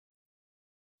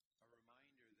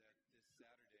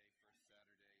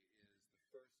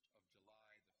1st of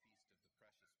July, the Feast of the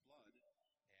Precious Blood, and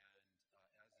as is our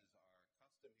custom here at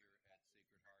Sacred Heart,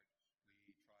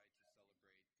 we try to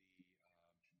celebrate the traditional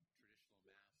Mass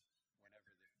whenever the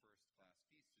first class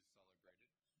feast is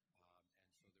celebrated.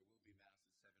 And so there will be Mass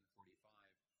at 7:45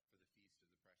 for the Feast of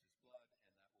the Precious Blood, and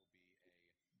that will be a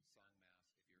sung Mass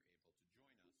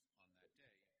if you're able to join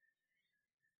us on that day.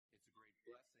 It's a great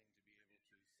blessing to be able to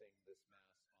sing this Mass on the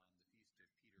Feast of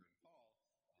Peter and Paul,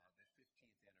 the 15th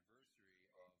anniversary of my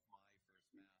first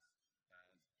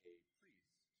Mass as a priest.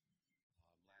 Last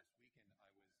weekend I was in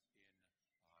Benton Harbor,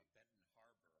 down south in the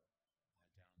Diocese of Kalamazoo,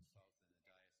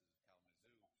 assisting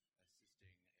a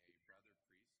brother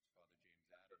priest,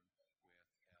 Father James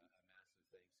Adam, with a Mass of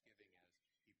Thanksgiving as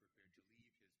he prepared to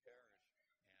leave his parish,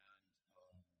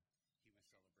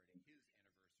 and he was celebrating his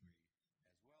anniversary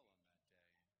as well on that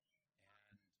day.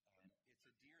 And it's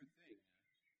a dear thing, to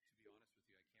be honest with you. I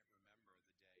can't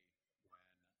remember the day when I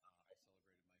celebrated my first Mass. It was such a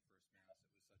blur, but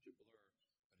it's a dear thing to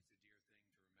remember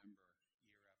year after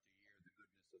year the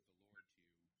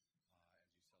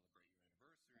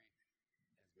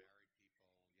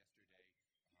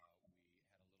goodness of the Lord to you as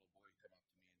you celebrate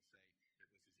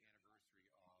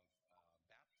your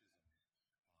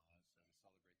anniversary. As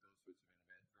married people, yesterday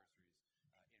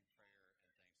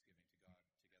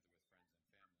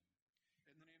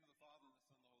we had a little boy come up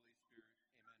to me and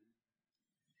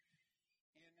say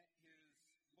it was his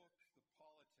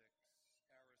anniversary of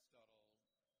baptism.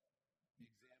 So to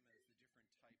celebrate those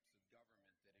sorts of anniversaries in prayer and thanksgiving to God together with friends and family. In the name of the Father, and the Son, and the Holy Spirit, amen. In his book, The Politics, Aristotle examines the different types of government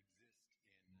that exist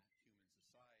in human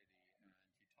society, and he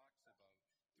talks about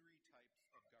three types of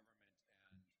government and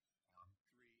three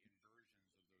inversions of those types of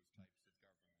government.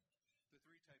 The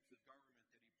three types of government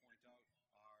that he points out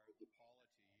are the polity,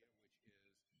 which is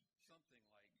something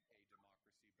like a democracy, but not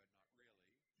really. The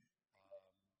aristocracy, where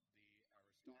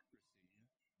the wise few rule the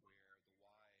state, and of course the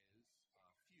one that we're most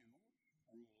familiar with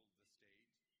in history,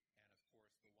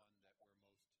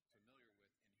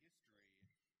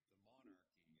 the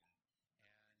monarchy.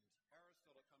 And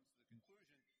Aristotle comes to the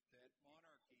conclusion that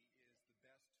monarchy is the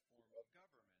best form of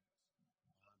government because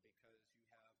you have the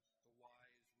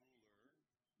wise ruler,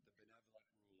 the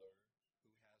benevolent ruler,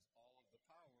 who has all of the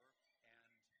power and the levers of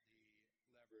government. And so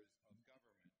God's rule in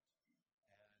heaven, we believe, St.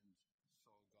 Thomas teaches, is a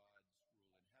monarchy, which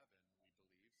shouldn't be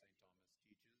all that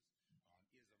surprising. God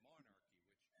is God.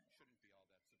 Our Lord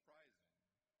Jesus Christ is the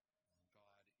King of Kings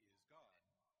and Lord of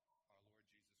Lords, who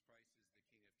rules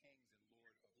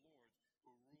heaven and earth with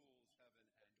justice and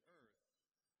benevolence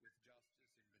and magnanimity.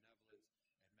 God is good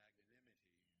all the time,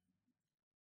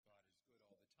 and it's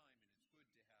good to have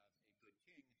a good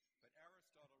king. But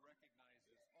Aristotle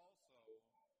recognizes also what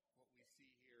we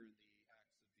see here in the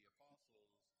Acts of the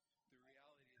Apostles, the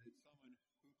reality that someone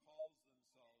who calls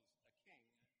themselves a king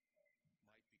might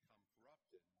become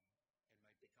corrupted and might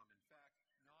become, in fact,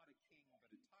 not a king but a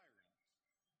tyrant.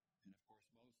 And of course,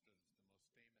 most of the most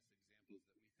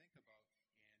famous examples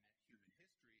that we think about in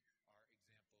human history are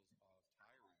examples of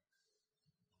tyrants.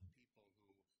 People who,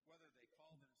 whether they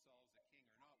call themselves a king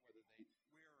or not, whether they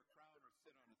wear a crown or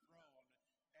sit on a throne,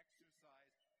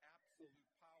 exercise absolute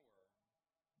power and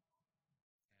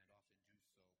often do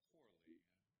so poorly.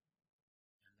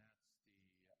 And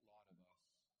that's the lot of us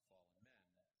fallen men in this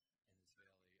valley of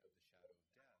the shadow of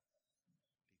death, because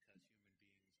human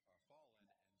beings are fallen,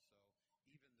 and so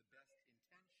even the best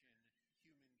intentioned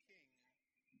human king will make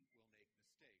mistakes.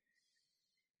 And yet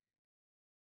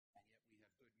we have good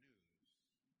news. The good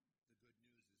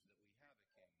news is that we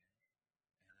have a king,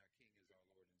 and our king is our Lord and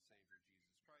Savior,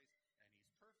 Jesus Christ, and he's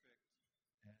perfect,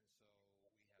 and so we have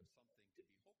something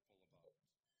to be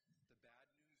hopeful about. The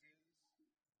bad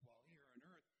news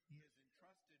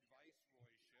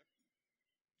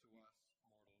is,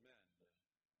 while here on earth,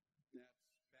 he has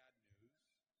entrusted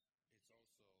viceroyship to us mortal men.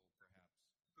 That's bad news.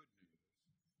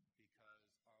 It's also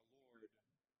perhaps good news, because our Lord has faith in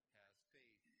us in a certain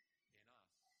sense,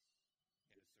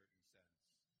 even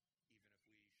if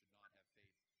we should not have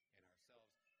faith in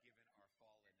ourselves, given our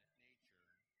fallen nature.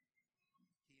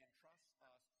 He entrusts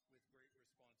us with great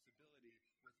responsibility,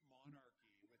 with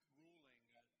monarchy, with ruling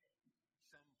some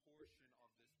portion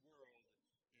of this world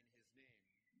in his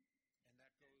name. And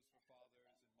that goes for fathers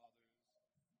and mothers,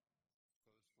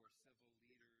 goes for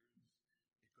civil leaders, it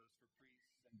goes for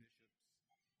priests and bishops,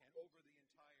 and over the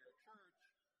entire church,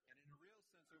 and in a real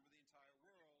sense over the entire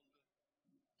world, the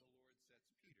Lord sets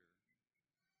Peter.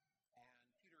 And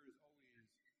Peter has always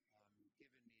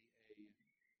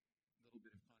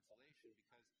given me a little bit of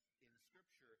consolation, because in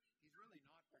Scripture, he's really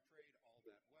not portrayed all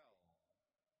that well.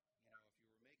 You know, if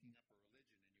you were making up a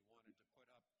religion and you wanted to put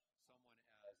up someone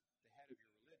as the head of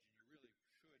your religion,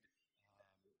 you really should,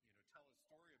 tell a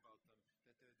story about them,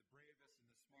 that they're the bravest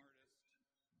and the smartest,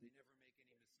 they never make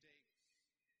any mistakes,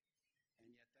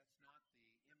 that's not the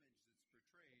image that's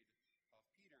portrayed of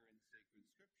Peter in sacred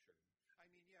scripture. I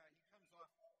mean, yeah, he comes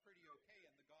off pretty okay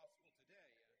in the gospel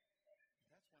today. But that's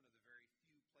one of the very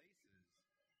few places that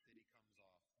he comes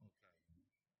off okay.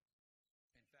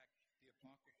 In fact, the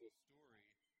apocryphal story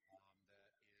that is so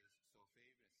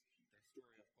famous, the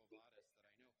story of Quo Vadis,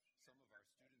 that I know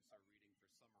some of our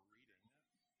students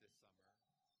are reading for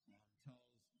summer reading this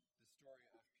summer, tells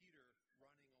the story of Peter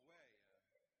running away,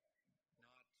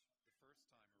 not the first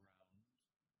time around,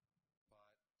 but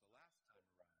the last time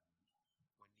around. When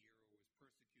Nero was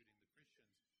persecuting the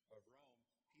Christians of Rome,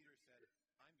 Peter said,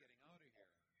 "I'm getting out of here."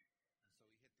 And so he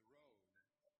hit the road, and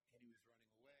he was running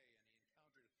away, and he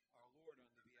encountered our Lord on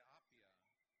the Via Appia.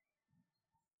 And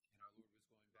our Lord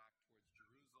was going back towards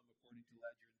Jerusalem, according to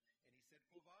legend, and he said,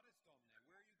 "Quo vadis,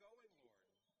 Domine? Where are you going,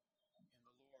 Lord?" And the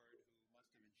Lord, who must have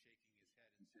been shaking his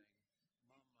head and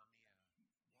saying, "Mamma mia, why'd I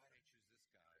choose this guy?"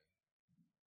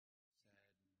 said, "I'm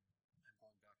going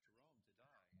back to Rome to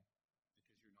die,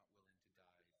 because you're not willing to die for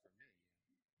me."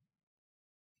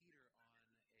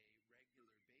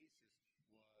 Peter, on a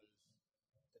regular basis,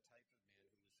 was the type of man who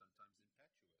was sometimes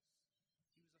impetuous. He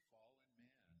was a fallen man,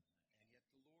 and yet the Lord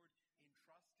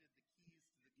entrusted the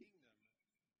keys to the kingdom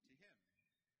to him. And that's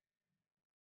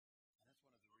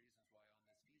one of the reasons why on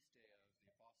this feast day of the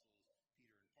Apostles Peter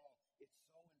and Paul, it's so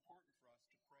important for us to pray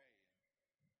for our Pope,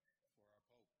 Pope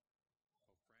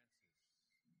Francis,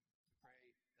 to pray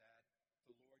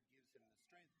that the Lord gives him the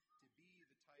strength to be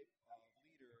the type of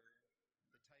leader,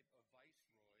 the type of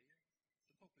viceroy. The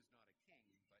Pope is not a king, but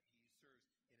he serves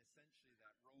in essentially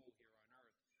that role here on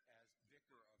earth as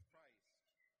vicar of Christ,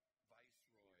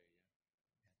 viceroy at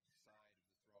the side of the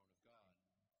throne of God here on earth.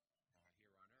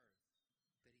 That he has the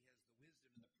wisdom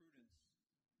and the prudence and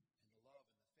the love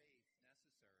and the faith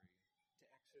necessary to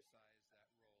exercise that role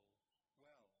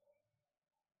well. It's also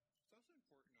important on this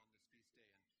feast day,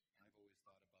 and I've always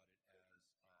thought about it as I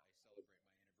celebrate my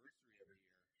anniversary every year,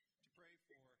 to pray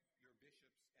for your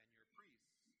bishops and your priests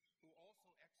who also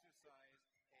exercise a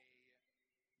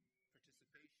participation in the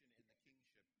kingship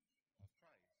of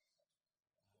Christ.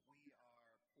 We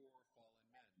are poor, fallen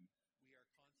men. We are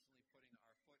constantly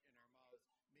putting our foot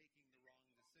in our mouths,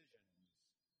 making the wrong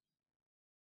decisions.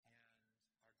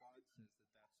 And our God says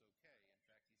that that's okay. In fact, he says,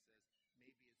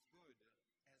 maybe it's good as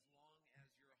long as you're humble. As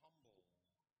long as you're humble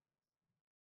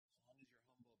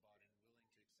about it and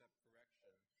willing to accept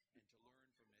correction and to learn from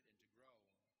it and to grow.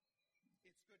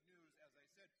 It's good news, as I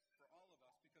said, for all of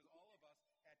us, because all of us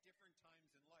at different times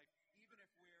in life, even if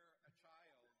we're a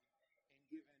child and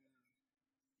given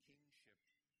kingship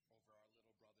over our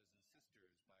little brothers and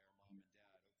sisters by our mom and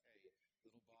dad, okay,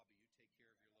 little Bobby, you take care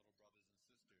of your little brothers and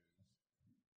sisters.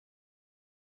 Right?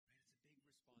 It's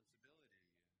a big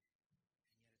responsibility,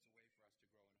 and yet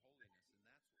it's a way for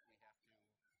us to grow in holiness,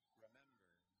 and that's what we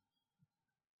have to remember.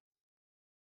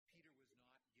 Peter was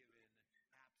not given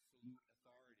absolute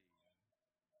authority.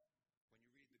 When you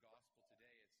read the gospel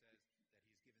today, it says that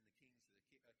he's given the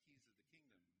keys of the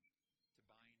kingdom to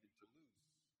bind and to loose.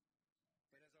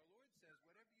 But as our Lord says,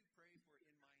 whatever you pray for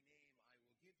in my name, I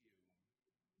will give you.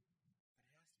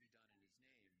 But it has to be done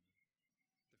in his name.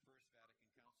 The First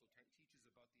Vatican Council teaches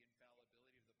about the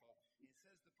infallibility of the Pope. It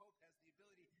says the Pope has the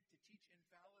ability to teach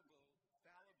infallibly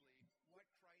what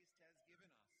Christ has given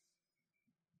us,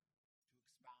 to expound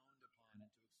upon and to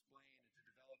explain and to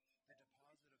develop the deposit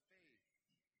of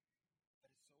faith. But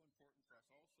it's so important for us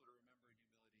also to remember in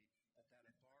humility that that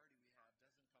authority we have doesn't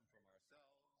come from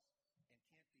ourselves and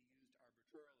can't be used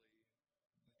arbitrarily,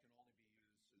 but can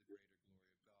only be used to the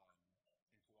greater glory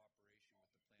of God in cooperation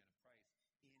with the plan of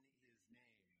Christ in his name.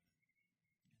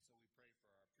 And so we pray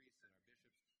for our priests and our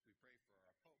bishops, we pray for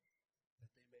our Pope,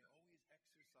 that they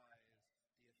may always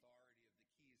exercise the authority of the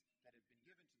keys that have been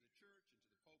given to the Church and to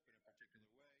the Pope in a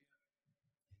particular way,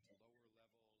 and to lower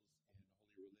levels in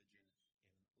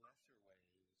holy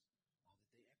religion in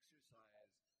lesser ways, that they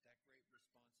exercise that great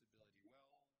responsibility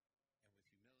well and with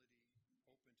humility,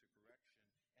 open to correction,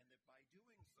 and that by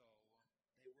doing so,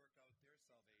 they work out their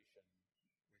salvation